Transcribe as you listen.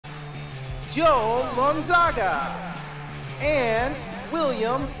Joe Lonzaga and Will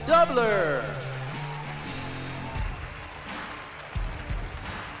Doebler.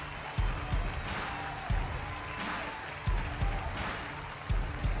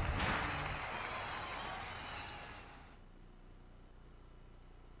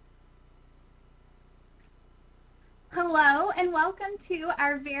 Hello and welcome to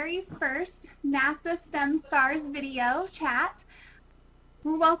our very first NASA STEM Stars video chat.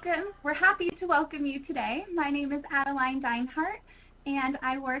 We're happy to welcome you today. My name is Adeline Deinhardt and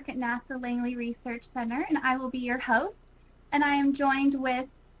I work at NASA Langley Research Center and I will be your host. And I am joined with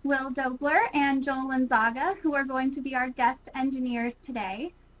Will Doebler and Joel Lonzaga, who are going to be our guest engineers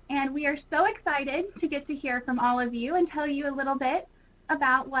today. And we are so excited to get to hear from all of you and tell you a little bit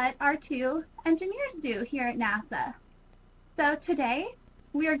about what our two engineers do here at NASA. So today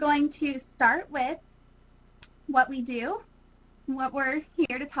we are going to start with what we do, what we're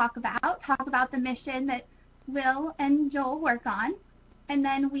here to talk about the mission that Will and Joel work on, and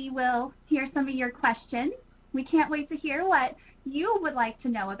then we will hear some of your questions. We can't wait to hear what you would like to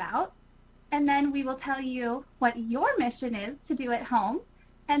know about, and then we will tell you what your mission is to do at home,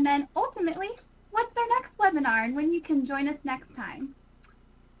 and then ultimately what's their next webinar and when you can join us next time.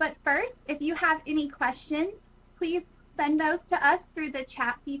 But first, if you have any questions, please send those to us through the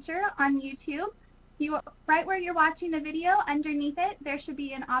chat feature on YouTube. Right where you're watching the video, underneath it, there should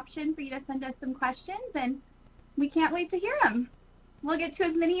be an option for you to send us some questions, and we can't wait to hear them. We'll get to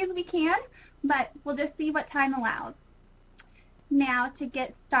as many as we can, but we'll just see what time allows. Now, to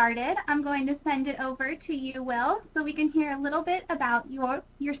get started, I'm going to send it over to you, Will, so we can hear a little bit about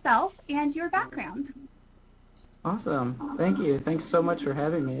yourself and your background. Awesome. Thank you. Thanks so much for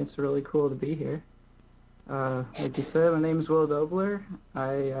having me. It's really cool to be here. Like you said, my name is Will Doebler.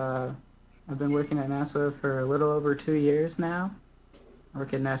 I've been working at NASA for a little over 2 years now. I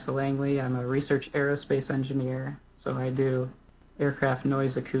work at NASA Langley. I'm a research aerospace engineer, so I do aircraft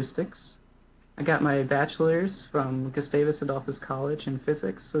noise acoustics. I got my bachelor's from Gustavus Adolphus College in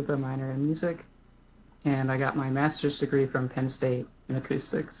physics with a minor in music, and I got my master's degree from Penn State in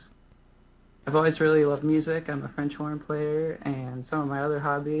acoustics. I've always really loved music. I'm a French horn player, and some of my other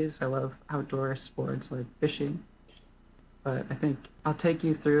hobbies, I love outdoor sports like fishing. But I think I'll take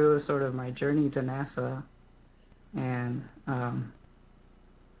you through sort of my journey to NASA, and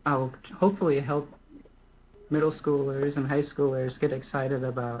I'll hopefully help middle schoolers and high schoolers get excited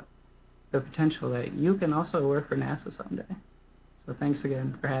about the potential that you can also work for NASA someday. So thanks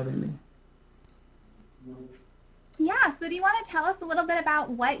again for having me. Yeah, so do you want to tell us a little bit about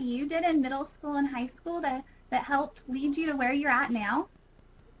what you did in middle school and high school that helped lead you to where you're at now?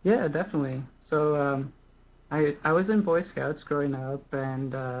 Yeah, definitely. So I was in Boy Scouts growing up,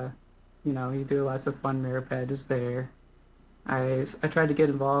 and you know, you do lots of fun merit badges there. I tried to get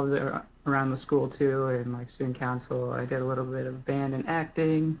involved around the school too, in like student council. I did a little bit of band and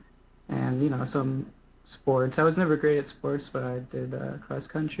acting, and you know, some sports. I was never great at sports, but I did cross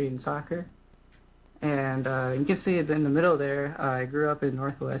country and soccer. And you can see it in the middle there. I grew up in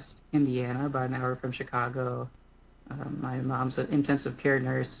Northwest Indiana, about an hour from Chicago. My mom's an intensive care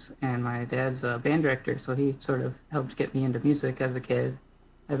nurse, and my dad's a band director, so he sort of helped get me into music as a kid.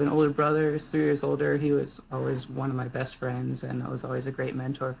 I have an older brother who's 3 years older. He was always one of my best friends and was always a great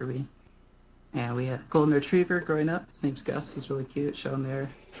mentor for me. And we had a golden retriever growing up. His name's Gus. He's really cute, shown there.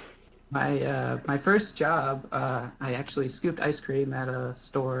 My first job, I actually scooped ice cream at a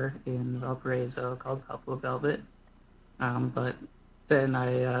store in Valparaiso called Buffalo Velvet. But then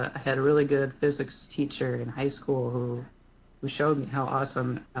I had a really good physics teacher in high school who showed me how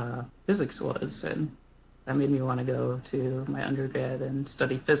awesome physics was, and that made me want to go to my undergrad and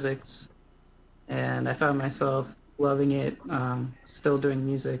study physics. And I found myself loving it, still doing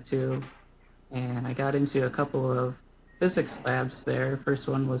music too. And I got into a couple of physics labs there. First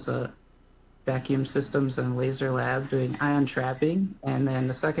one was a vacuum systems and laser lab doing ion trapping, and then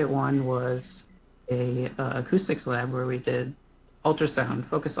the second one was a acoustics lab where we did ultrasound,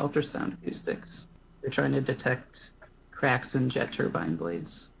 focused ultrasound acoustics. We're trying to detect cracks in jet turbine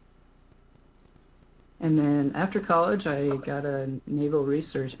blades. And then after college, I got a naval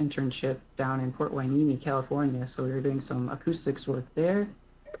research internship down in Port Hueneme, California. So we were doing some acoustics work there.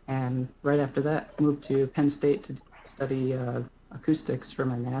 And right after that, moved to Penn State to study acoustics for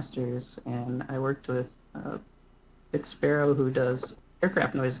my master's. And I worked with Dick Sparrow, who does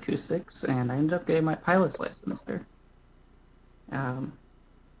aircraft noise acoustics, and I ended up getting my pilot's license there.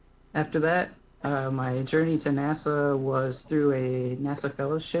 After that, my journey to NASA was through a NASA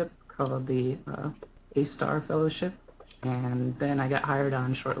fellowship called the A-Star Fellowship, and then I got hired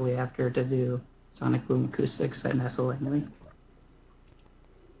on shortly after to do sonic boom acoustics at NASA Langley.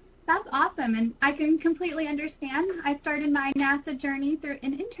 That's awesome. awesome, and I can completely understand. I started my NASA journey through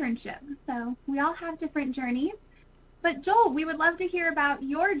an internship, so we all have different journeys. But Joel, we would love to hear about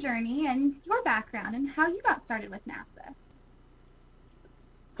your journey and your background and how you got started with NASA.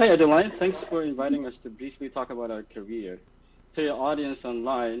 Hi, Adeline. Thanks for inviting us to briefly talk about our career. To your audience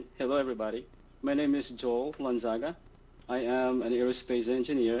online, hello, everybody. My name is Joel Lonzaga. I am an aerospace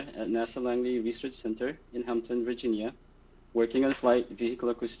engineer at NASA Langley Research Center in Hampton, Virginia, working on flight vehicle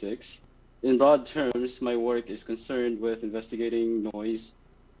acoustics. In broad terms, my work is concerned with investigating noise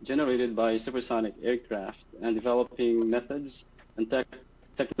generated by supersonic aircraft and developing methods and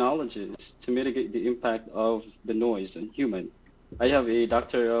technologies to mitigate the impact of the noise on human. I have a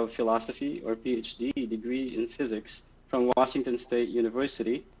Doctor of Philosophy or PhD degree in physics from Washington State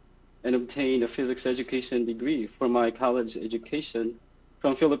University and obtained a physics education degree for my college education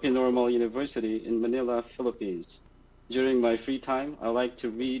from Philippine Normal University in Manila, Philippines. During my free time, I like to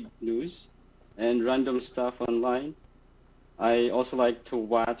read news and random stuff online. I also like to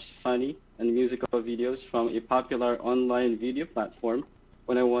watch funny and musical videos from a popular online video platform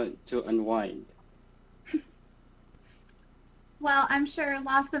when I want to unwind. Well, I'm sure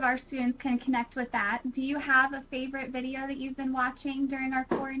lots of our students can connect with that. Do you have a favorite video that you've been watching during our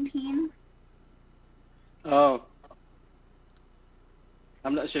quarantine? Oh,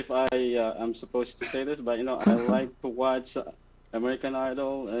 I'm not sure if I'm supposed to say this, but I like to watch American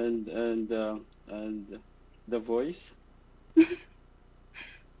Idol and The Voice.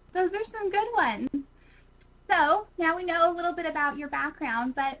 Those are some good ones. So now we know a little bit about your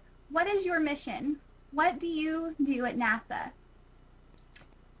background, but what is your mission? What do you do at NASA?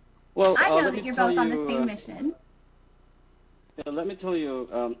 Well, I know that you're both on the same mission. Yeah, let me tell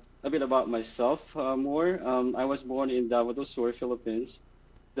you a bit about myself more. I was born in Davao del Sur, Philippines.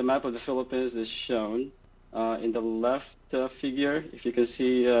 The map of the Philippines is shown in the left figure, if you can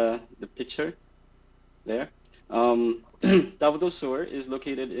see the picture there. Davao del Sur is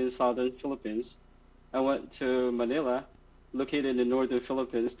located in southern Philippines. I went to Manila, located in the northern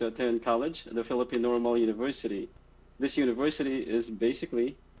Philippines, to attend college at the Philippine Normal University. This university is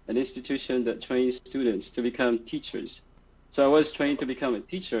basically an institution that trains students to become teachers. So I was trained to become a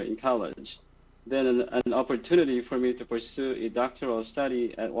teacher in college. Then an opportunity for me to pursue a doctoral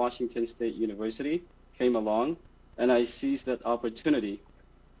study at Washington State University came along, and I seized that opportunity.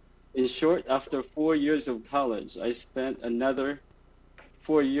 In short, after 4 years of college, I spent another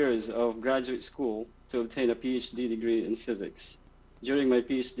 4 years of graduate school to obtain a PhD degree in physics. During my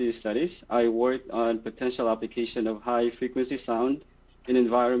PhD studies, I worked on potential application of high-frequency sound in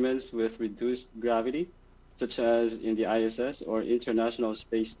environments with reduced gravity, such as in the ISS or International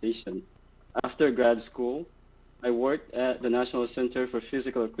Space Station. After grad school, I worked at the National Center for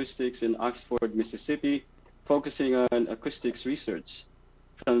Physical Acoustics in Oxford, Mississippi, focusing on acoustics research.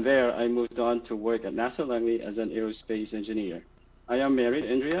 From there, I moved on to work at NASA Langley as an aerospace engineer. I am married,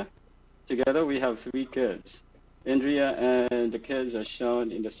 Andrea. Together, we have 3 kids. Andrea and the kids are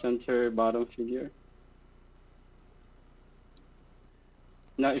shown in the center bottom figure.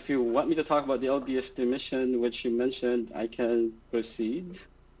 Now, if you want me to talk about the LBFT mission, which you mentioned, I can proceed.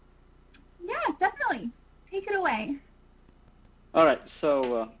 Yeah, definitely. Take it away. All right,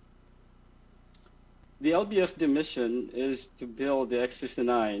 so the LBFD mission is to build the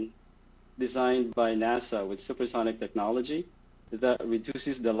X-59 designed by NASA with supersonic technology that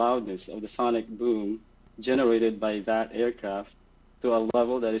reduces the loudness of the sonic boom generated by that aircraft to a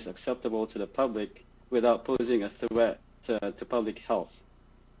level that is acceptable to the public without posing a threat to public health.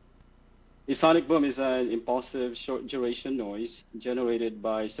 A sonic boom is an impulsive, short-duration noise generated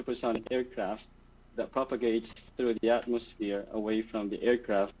by supersonic aircraft that propagates through the atmosphere away from the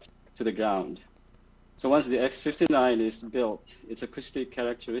aircraft to the ground. So once the X-59 is built, its acoustic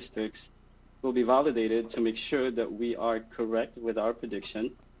characteristics will be validated to make sure that we are correct with our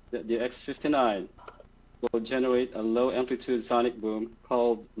prediction that the X-59 will generate a low-amplitude sonic boom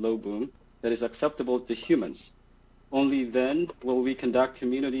called low boom that is acceptable to humans. Only then will we conduct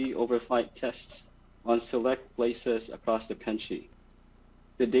community overflight tests on select places across the country.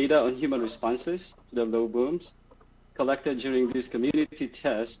 The data on human responses to the low booms collected during these community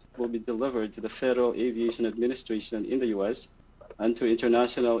tests will be delivered to the Federal Aviation Administration in the US and to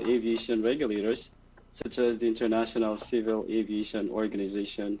international aviation regulators, such as the International Civil Aviation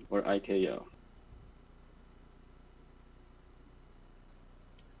Organization, or ICAO.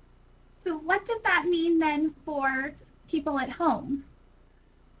 So what does that mean then for people at home?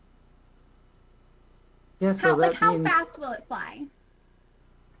 Yeah, so how means... fast will it fly?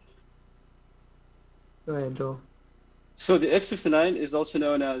 Go ahead, Joel. So the X-59 is also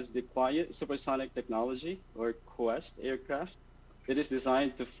known as the Quiet Supersonic Technology, or QueSST aircraft. It is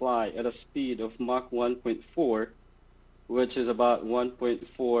designed to fly at a speed of Mach 1.4, which is about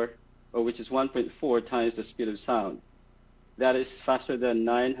 1.4, or which is 1.4 times the speed of sound. That is faster than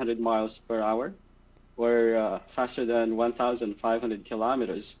 900 miles per hour, or faster than 1,500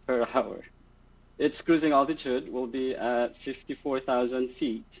 kilometers per hour. Its cruising altitude will be at 54,000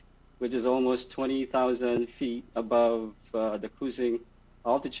 feet, which is almost 20,000 feet above the cruising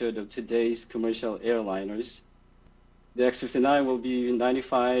altitude of today's commercial airliners. The X-59 will be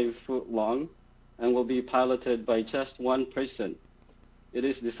 95 foot long and will be piloted by just one person. It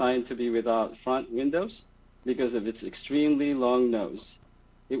is designed to be without front windows because of its extremely long nose.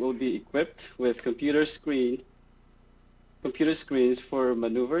 It will be equipped with computer screens for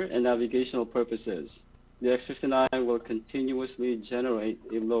maneuver and navigational purposes. The X-59 will continuously generate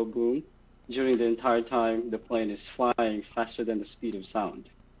a low boom during the entire time the plane is flying faster than the speed of sound.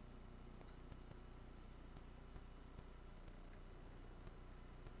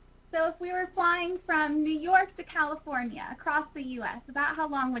 So if we were flying from New York to California across the US, about how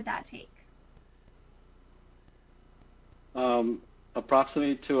long would that take?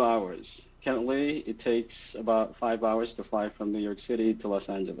 Approximately 2 hours. Currently, it takes about 5 hours to fly from New York City to Los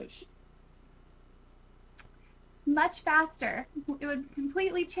Angeles. Much faster. It would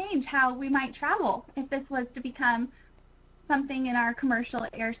completely change how we might travel if this was to become something in our commercial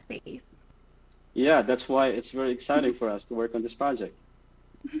airspace. Yeah, that's why it's very exciting for us to work on this project.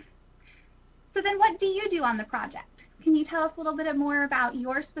 So then what do you do on the project? Can you tell us a little bit more about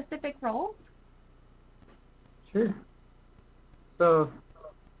your specific roles? Sure. So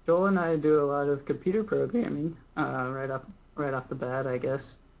Joel and I do a lot of computer programming right off the bat, I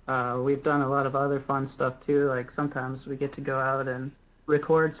guess. We've done a lot of other fun stuff too, like sometimes we get to go out and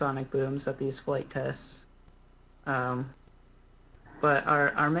record sonic booms at these flight tests. But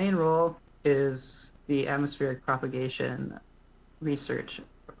our main role is the atmospheric propagation research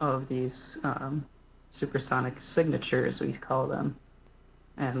of these supersonic signatures, we call them.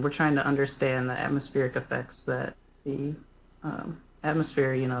 And we're trying to understand the atmospheric effects that the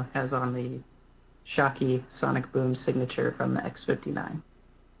atmosphere, has on the shocky sonic boom signature from the X-59.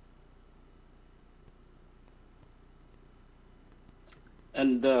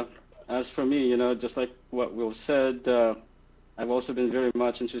 And as for me, just like what Will said, I've also been very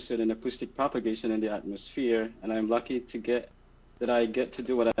much interested in acoustic propagation in the atmosphere, and I'm lucky that I get to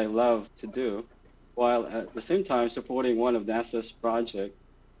do what I love to do, while at the same time supporting one of NASA's projects,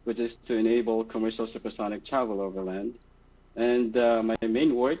 which is to enable commercial supersonic travel over land. And my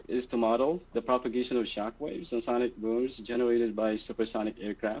main work is to model the propagation of shock waves and sonic booms generated by supersonic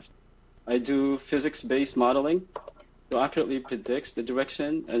aircraft. I do physics-based modeling to accurately predict the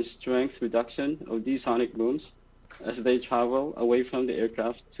direction and strength reduction of these sonic booms as they travel away from the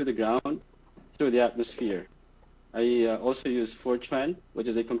aircraft to the ground through the atmosphere. I also use Fortran, which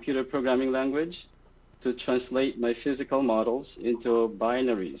is a computer programming language, to translate my physical models into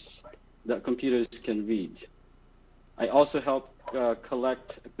binaries that computers can read. I also help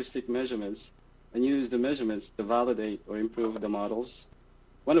collect acoustic measurements and use the measurements to validate or improve the models.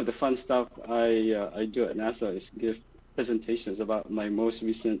 One of the fun stuff I do at NASA is give presentations about my most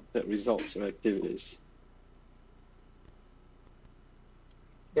recent results or activities.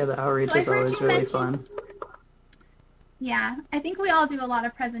 Yeah, the outreach is always really fun. Yeah, I think we all do a lot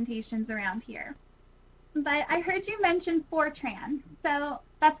of presentations around here. But I heard you mention Fortran. So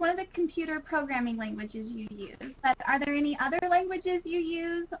that's one of the computer programming languages you use. But are there any other languages you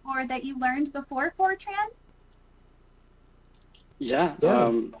use or that you learned before Fortran? Yeah.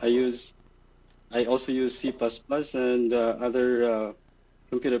 I also use C++ and other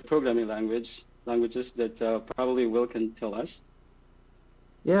computer programming languages that probably Will can tell us.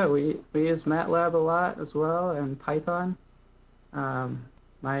 Yeah, we use MATLAB a lot as well, and Python.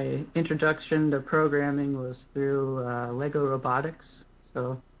 My introduction to programming was through Lego Robotics.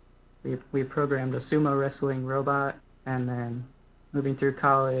 So we programmed a sumo wrestling robot, and then moving through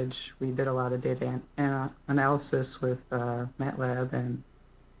college, we did a lot of data analysis with MATLAB, and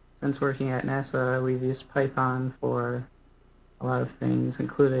since working at NASA, we've used Python for a lot of things,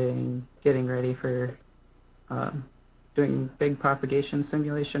 including getting ready for doing big propagation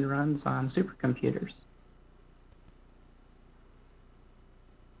simulation runs on supercomputers.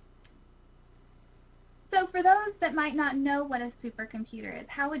 So for those that might not know what a supercomputer is,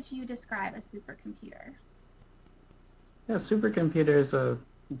 how would you describe a supercomputer? Yeah, a supercomputer is a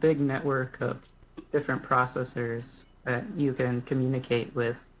big network of different processors that you can communicate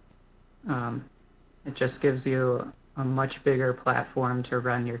with. It just gives you a much bigger platform to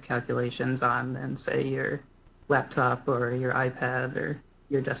run your calculations on than, say, your laptop or your iPad or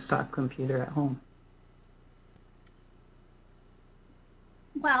your desktop computer at home.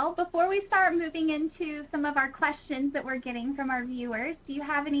 Well, before we start moving into some of our questions that we're getting from our viewers, do you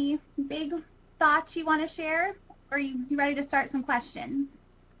have any big thoughts you want to share? Or are you ready to start some questions?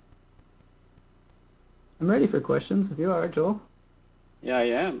 I'm ready for questions if you are, Joel. Yeah, I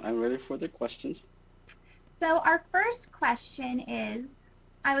am. I'm ready for the questions. So our first question is,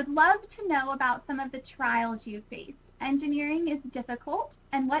 I would love to know about some of the trials you faced. Engineering is difficult,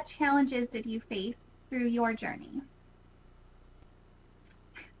 and what challenges did you face through your journey?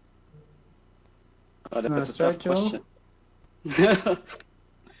 That's a Start, tough Joel? question.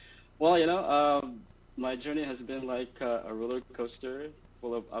 Well, my journey has been like a roller coaster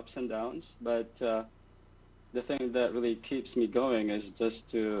full of ups and downs, but the thing that really keeps me going is just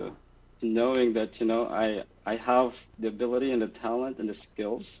to knowing that, I have the ability and the talent and the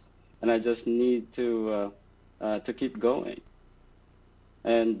skills, and I just need to keep going.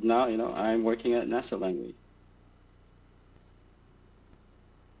 And now, I'm working at NASA Langley.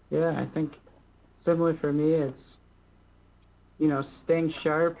 Yeah, I think similar for me, it's, staying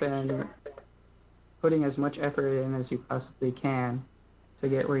sharp and putting as much effort in as you possibly can to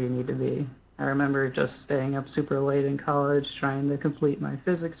get where you need to be. I remember just staying up super late in college trying to complete my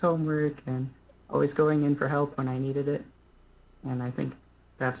physics homework and always going in for help when I needed it. And I think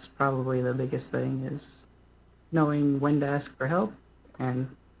that's probably the biggest thing, is knowing when to ask for help and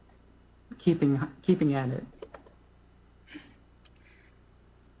keeping at it.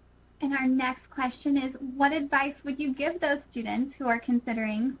 And our next question is, what advice would you give those students who are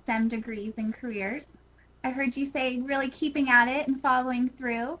considering STEM degrees and careers? I heard you say really keeping at it and following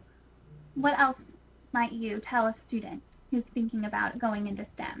through. What else might you tell a student who's thinking about going into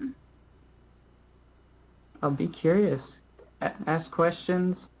STEM? I'll be curious. Ask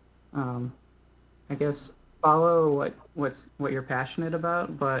questions. I guess follow what you're passionate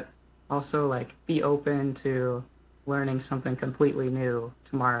about, but also like be open to learning something completely new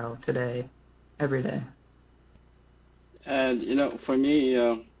tomorrow, today, every day. And for me,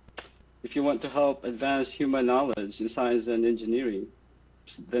 if you want to help advance human knowledge in science and engineering,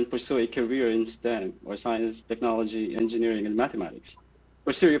 then pursue a career in STEM, or science, technology, engineering, and mathematics.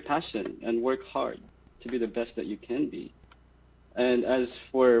 Pursue your passion and work hard to be the best that you can be. And as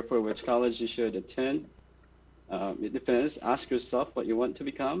for which college you should attend, it depends. Ask yourself what you want to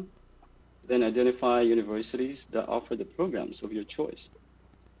become, then identify universities that offer the programs of your choice.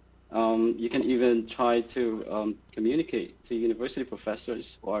 You can even try to communicate to university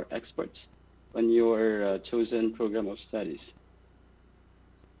professors who are experts on your chosen program of studies.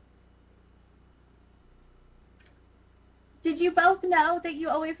 Did you both know that you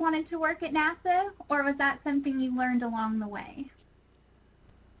always wanted to work at NASA, or was that something you learned along the way?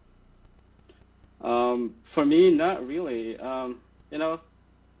 For me, not really.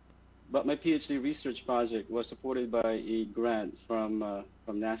 But my PhD research project was supported by a grant from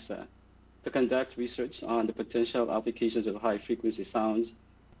NASA to conduct research on the potential applications of high-frequency sounds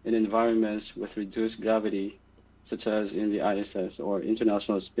in environments with reduced gravity, such as in the ISS or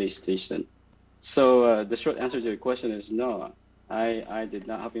International Space Station. So the short answer to your question is no. I did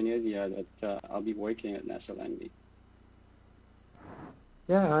not have any idea that I'll be working at NASA Langley.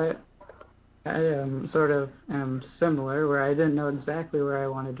 Yeah, I sort of am similar, where I didn't know exactly where I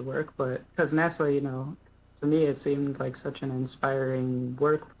wanted to work, but because NASA, to me it seemed like such an inspiring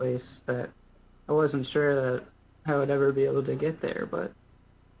workplace that I wasn't sure that I would ever be able to get there. But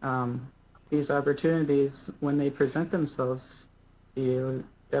these opportunities, when they present themselves to you,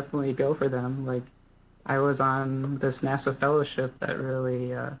 definitely go for them. Like, I was on this NASA fellowship that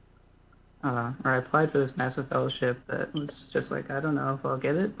really, or I applied for this NASA fellowship that was just like, I don't know if I'll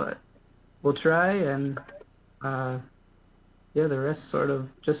get it, but we'll try. And yeah, the rest sort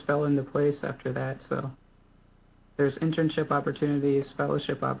of just fell into place after that. So there's internship opportunities,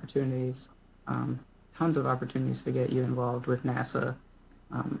 fellowship opportunities, tons of opportunities to get you involved with NASA,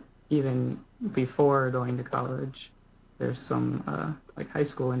 even before going to college. There's some like high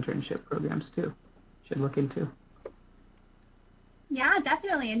school internship programs too. Should look into. Yeah,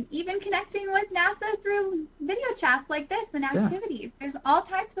 definitely. And even connecting with NASA through video chats like this and activities. Yeah. There's all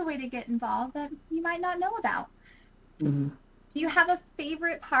types of ways to get involved that you might not know about. Mm-hmm. Do you have a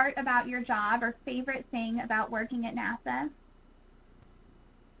favorite part about your job or favorite thing about working at NASA?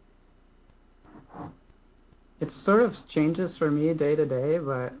 It sort of changes for me day to day,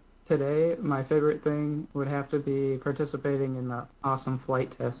 but today my favorite thing would have to be participating in the awesome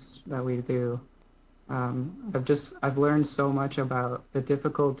flight tests that we do. I've learned so much about the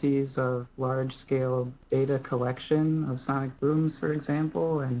difficulties of large-scale data collection of sonic booms, for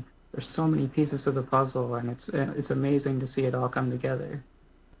example, and there's so many pieces of the puzzle, and it's amazing to see it all come together.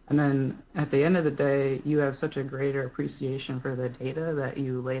 And then at the end of the day, you have such a greater appreciation for the data that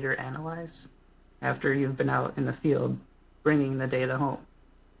you later analyze after you've been out in the field bringing the data home.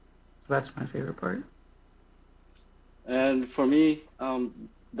 So that's my favorite part. And for me,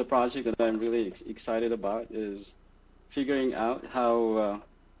 the project that I'm really excited about is figuring out how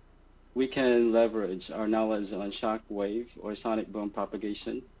we can leverage our knowledge on shock wave or sonic boom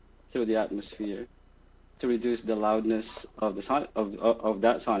propagation through the atmosphere to reduce the loudness of the of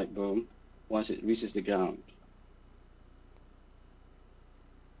that sonic boom once it reaches the ground.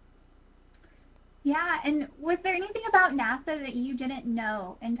 Yeah, and was there anything about NASA that you didn't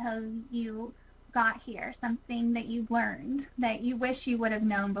know until you got here? Something that you learned that you wish you would have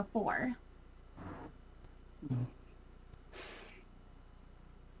known before?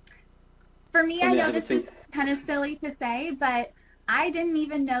 For me, I know this is kind of silly to say, but I didn't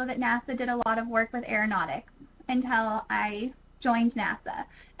even know that NASA did a lot of work with aeronautics until I joined NASA.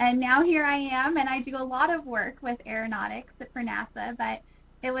 And now here I am, and I do a lot of work with aeronautics for NASA, but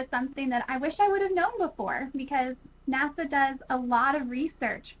it was something that I wish I would have known before, because NASA does a lot of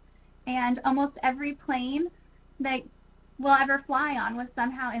research, and almost every plane that we'll ever fly on was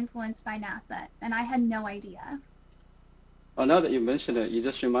somehow influenced by NASA, and I had no idea. Oh, now that you mentioned it, you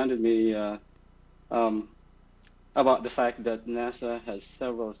just reminded me about the fact that NASA has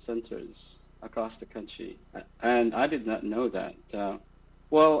several centers across the country, and I did not know that.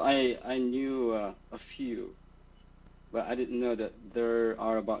 Well, I knew a few, but I didn't know that there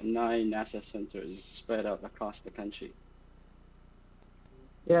are about 9 NASA centers spread out across the country.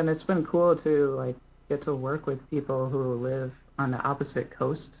 Yeah, and it's been cool to like get to work with people who live on the opposite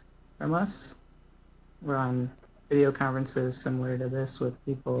coast from us. We're on video conferences similar to this with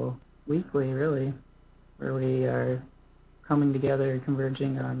people weekly, really, where we are coming together,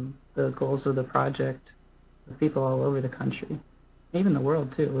 converging on the goals of the project with people all over the country, even the world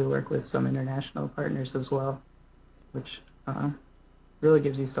too. We work with some international partners as well, which really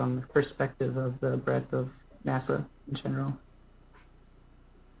gives you some perspective of the breadth of NASA in general.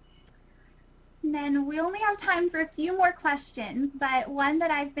 And then we only have time for a few more questions, but one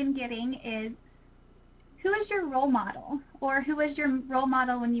that I've been getting is, who is your role model, or who was your role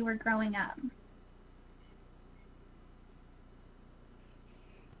model when you were growing up?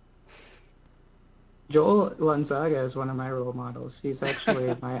 Joel Lonzaga is one of my role models. He's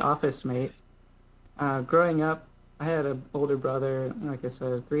actually my office mate. Growing up, I had an older brother, like I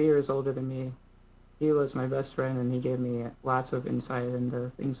said, 3 years older than me. He was my best friend, and he gave me lots of insight into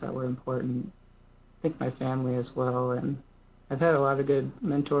things that were important. I think my family as well, and I've had a lot of good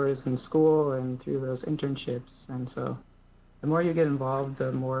mentors in school and through those internships. And so the more you get involved,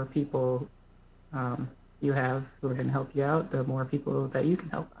 the more people you have who are going to help you out, the more people that you can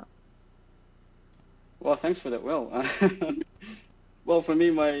help out. Well, thanks for that, Will. Well, for me,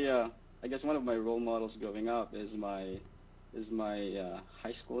 I guess one of my role models growing up is my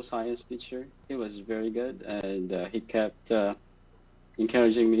high school science teacher. He was very good, and he kept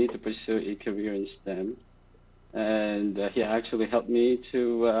encouraging me to pursue a career in STEM. And he actually helped me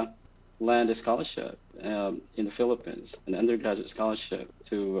to land a scholarship in the Philippines, an undergraduate scholarship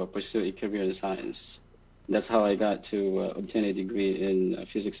to pursue a career in science. And that's how I got to obtain a degree in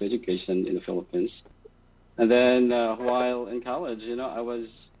physics education in the Philippines. And then while in college, you know,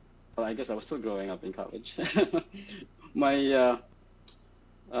 I guess I was still growing up in college. My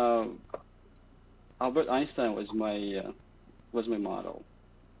Albert Einstein was my model,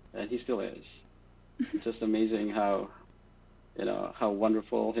 and he still is. Just amazing how, you know, how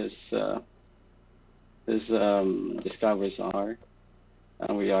wonderful his discoveries are,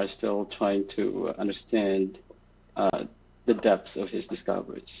 and we are still trying to understand the depths of his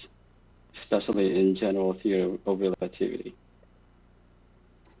discoveries, especially in general theory of relativity.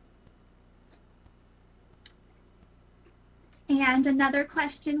 And another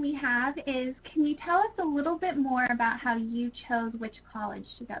question we have is, can you tell us a little bit more about how you chose which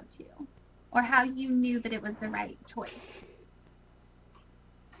college to go to, or how you knew that it was the right choice?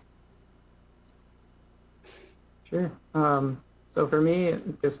 Sure. So for me,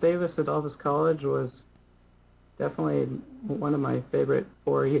 Gustavus Adolphus College was definitely one of my favorite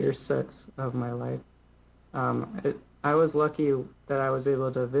 4-year sets of my life. I was lucky that I was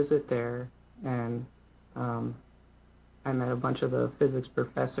able to visit there, and I met a bunch of the physics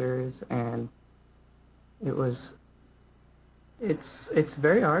professors, and it's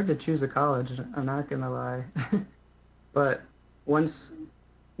very hard to choose a college, I'm not gonna lie. But once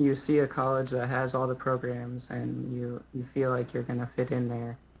you see a college that has all the programs and you feel like you're gonna fit in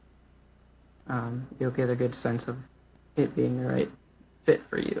there, you'll get a good sense of it being the right fit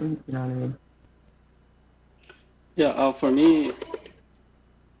for you, you know what I mean? Yeah, for me,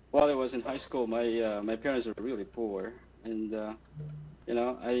 while I was in high school, my parents were really poor, and you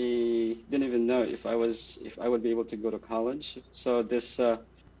know, I didn't even know if I would be able to go to college. So this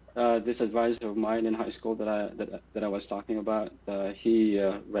advisor of mine in high school that I was talking about, he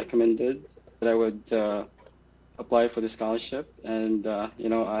recommended that I would apply for the scholarship, and you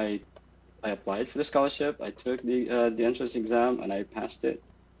know, I applied for the scholarship. I took the entrance exam and I passed it,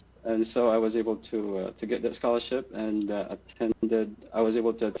 and so I was able to get that scholarship and I was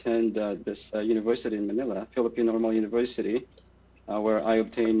able to attend this university in Manila, Philippine Normal University, where I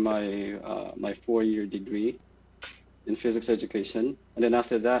obtained my 4-year degree in physics education. And then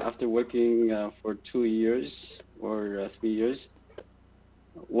after that, after working for 2 years or 3 years,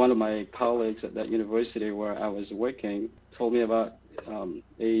 one of my colleagues at that university where I was working told me about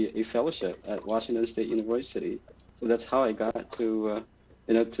a fellowship at Washington State University. So that's how I got to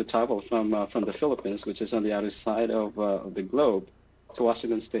you know, to travel from the Philippines, which is on the other side of the globe, to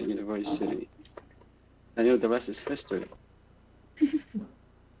Washington State University. And you know, the rest is history.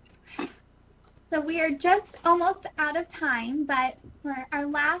 So we are just almost out of time, but for our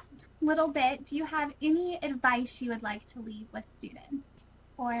last little bit, do you have any advice you would like to leave with students,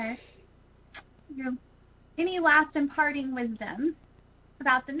 or any last imparting wisdom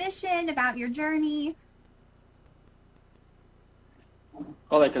about the mission, about your journey?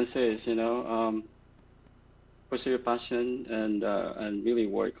 All I can say is, you know, pursue your passion and really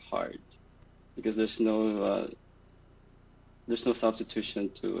work hard, because there's no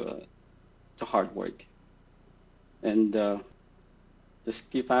substitution to hard work. And just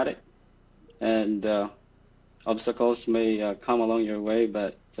keep at it. And obstacles may come along your way,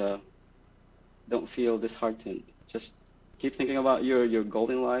 but don't feel disheartened. Just keep thinking about your goal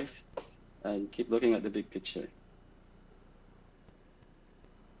in life and keep looking at the big picture.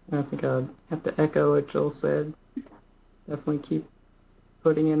 I think I would have to echo what Joel said. Definitely keep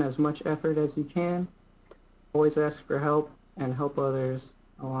putting in as much effort as you can. Always ask for help and help others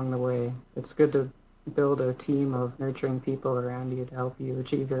along the way. It's good to build a team of nurturing people around you to help you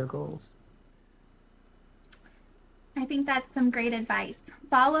achieve your goals. I think that's some great advice.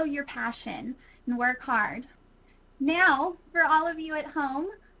 Follow your passion and work hard. Now, for all of you at home,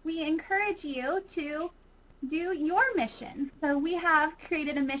 we encourage you to do your mission. So we have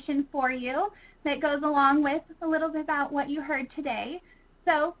created a mission for you that goes along with a little bit about what you heard today.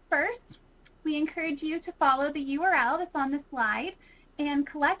 So first, we encourage you to follow the URL that's on the slide and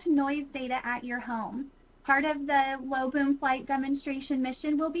collect noise data at your home. Part of the low boom flight demonstration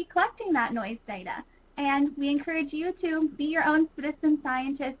mission will be collecting that noise data. And we encourage you to be your own citizen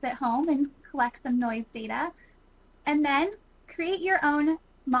scientists at home and collect some noise data. And then create your own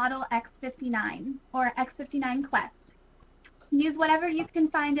model X-59 or X-59 QueSST. Use whatever you can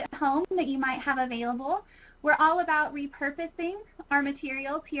find at home that you might have available. We're all about repurposing our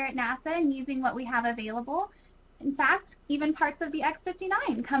materials here at NASA and using what we have available. In fact, even parts of the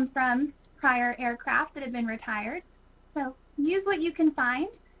X-59 come from prior aircraft that have been retired. So use what you can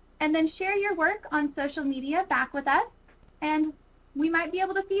find and then share your work on social media back with us, and we might be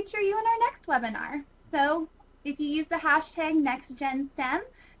able to feature you in our next webinar. So if you use the hashtag NextGenSTEM,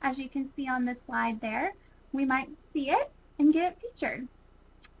 as you can see on this slide there, we might see it and get it featured.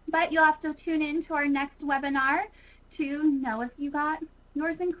 But you'll have to tune in to our next webinar to know if you got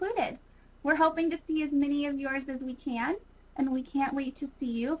yours included. We're hoping to see as many of yours as we can, and we can't wait to see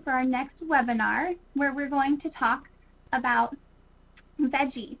you for our next webinar, where we're going to talk about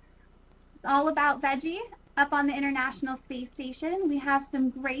veggie. It's all about veggie up on the International Space Station. We have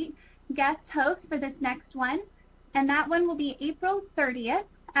some great guest hosts for this next one, and that one will be April 30th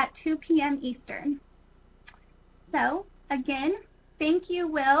at 2 p.m. Eastern. So again, thank you,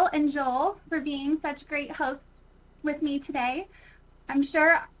 Will and Joel, for being such great hosts with me today. I'm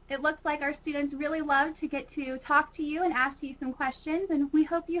sure it looks like our students really loved to get to talk to you and ask you some questions, and we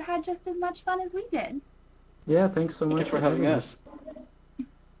hope you had just as much fun as we did. Yeah, thanks so much for having us.